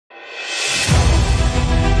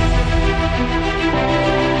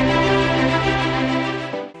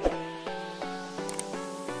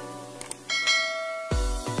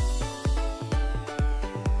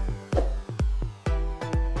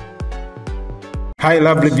Hi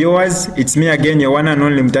lovely viewers, it's me again, your one and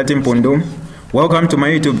only Mutati Mpundu. Welcome to my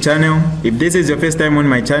YouTube channel. If this is your first time on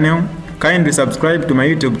my channel, kindly subscribe to my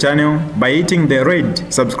YouTube channel by hitting the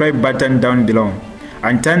red subscribe button down below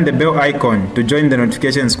and turn the bell icon to join the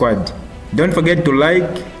notification squad. Don't forget to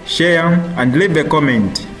like, share and leave a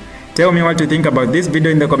comment. Tell me what you think about this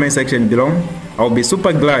video in the comment section below. I'll be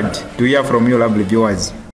super glad to hear from you lovely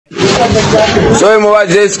viewers. So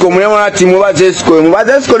mubazesko mulemati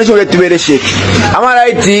mubazesko nisho tubereshe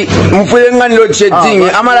amaraiti mfuyenga ndilo chetting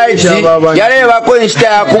amaraiti yareba ko insta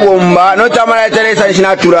yakubomba no tamaraiti resa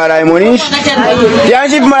nshina turara imonish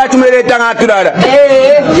yanji mara tumereta ngaturara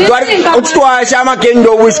utwa shama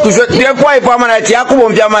kendo wisku so tefwa ipo amaraiti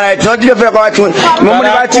yakubombya amaraiti no tefera kwa watu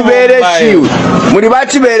muri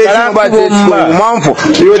bachibereshi mubazesko mamfo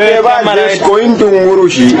yoteba amaraiti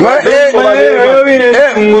intungurushi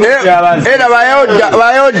Era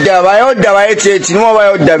bayoda bayechechi nimo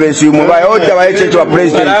bayoda besumo bayoda bayechechi wa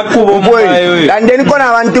president andeni kona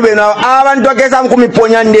abantu beno abantu akesa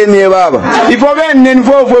mkumiponya ndemye baba ifo benne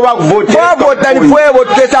nifo bakuvota nifo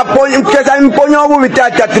kesa mponyo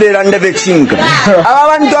obubitata trera ndebechinga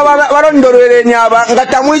abantu barondorere nyaba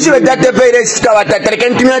ngatamwishi betate pereska batatreke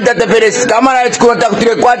ntimya date pereska amara echikonta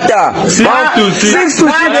kutire kwata 6 to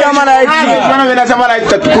 6 amara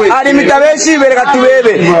echi ali mitabeshi bereka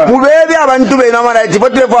tubebe mubebe abantu bena amaraiti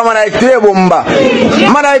potire kwa amaraiti lebomba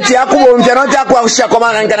amaraiti yakubombya no takwashya kwa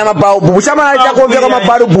mangana mababu busha amaraiti yakubombya kwa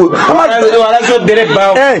mababu walazo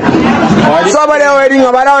dereba so abalewe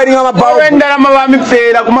mababu wendara mabami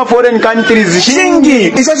pera kuma foreign countries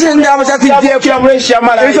shingi iso shinda amasha CDF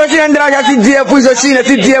iso shinda amasha CDF iso shinda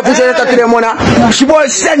CDF iso tatiremona shibo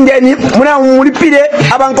sendeni muna mulipire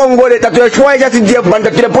abankongole tatwe shwa ya CDF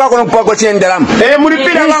bantatire kwa kono shendera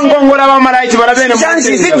mulipire abankongole abamaraiti barabene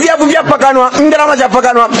CDF vya pakanwa ndarama za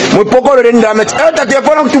pakanwa mupokoro le ndarama eta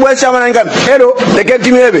telefona kutubwesha mananga hello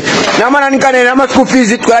leketi mebe na mana nikane na school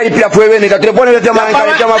fees twalipira fwewe ne telefona ya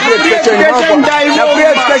mananga kama free education na free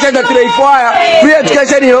education da tire ifaya free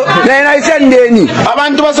education yo na ina isendeni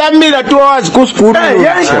abantu basambira 2 hours ku school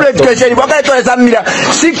ya free education baka to esambira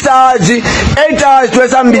 6 hours 8 hours to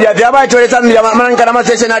esambira vya ba to esambira mananga na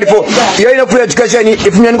session alifo yo ina free education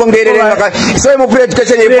ifunya nkongerere ngaka so imo free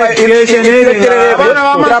education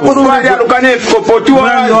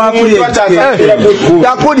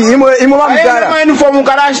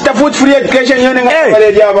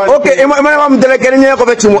okay imo mdelekere nyeko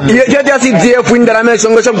vetimo yeje CDF indala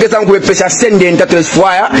mesongo chomkesa nkubepesha sende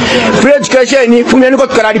ntatresfire free education fumyani ko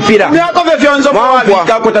karalipira nyako vevionzo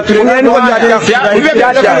mwabika ko tatureni ko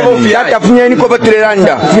data fumyani ko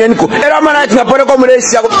batureranda fumyani ko era mana tinapore ko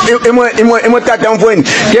muresia imo tata mfweni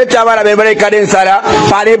keta abara bebere kadensara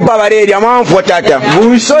pare babareri amamfo tata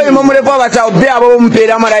so imo murevo basa obe abo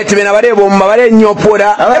mpera amaraiti bena barebo mbabare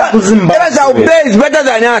nyopora era za obes better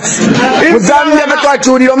than us muzambe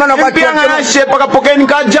betwachuriro mana kwatya shepa kapokeni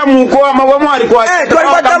kajamu ko amabwo ari kwa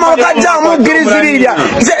twalibatama kajamu griziriya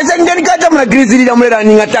ngeni kajamu na griziriya mulera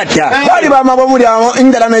ninga tata bali ba mabwo muri amo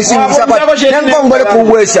indala meshinga sakwa nenkongole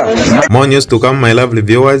kubwesha. More news to come my lovely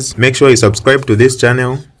viewers. Make sure you subscribe to this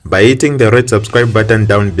channel by hitting the red subscribe button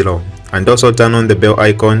down below and also turn on the bell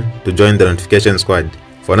icon to join the notification squad.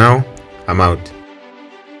 For now, I'm out.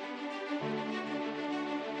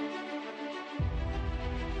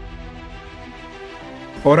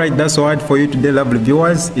 Alright, that's all for you today lovely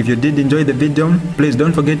viewers. If you did enjoy the video, please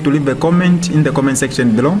don't forget to leave a comment in the comment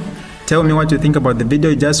section below. Tell me what you think about the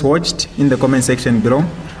video you just watched in the comment section below.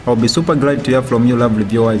 I'll be super glad to hear from you lovely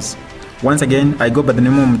viewers. Once again, I go by the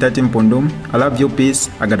name of Mutati Mpundu. I love you, peace,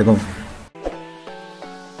 I gotta go.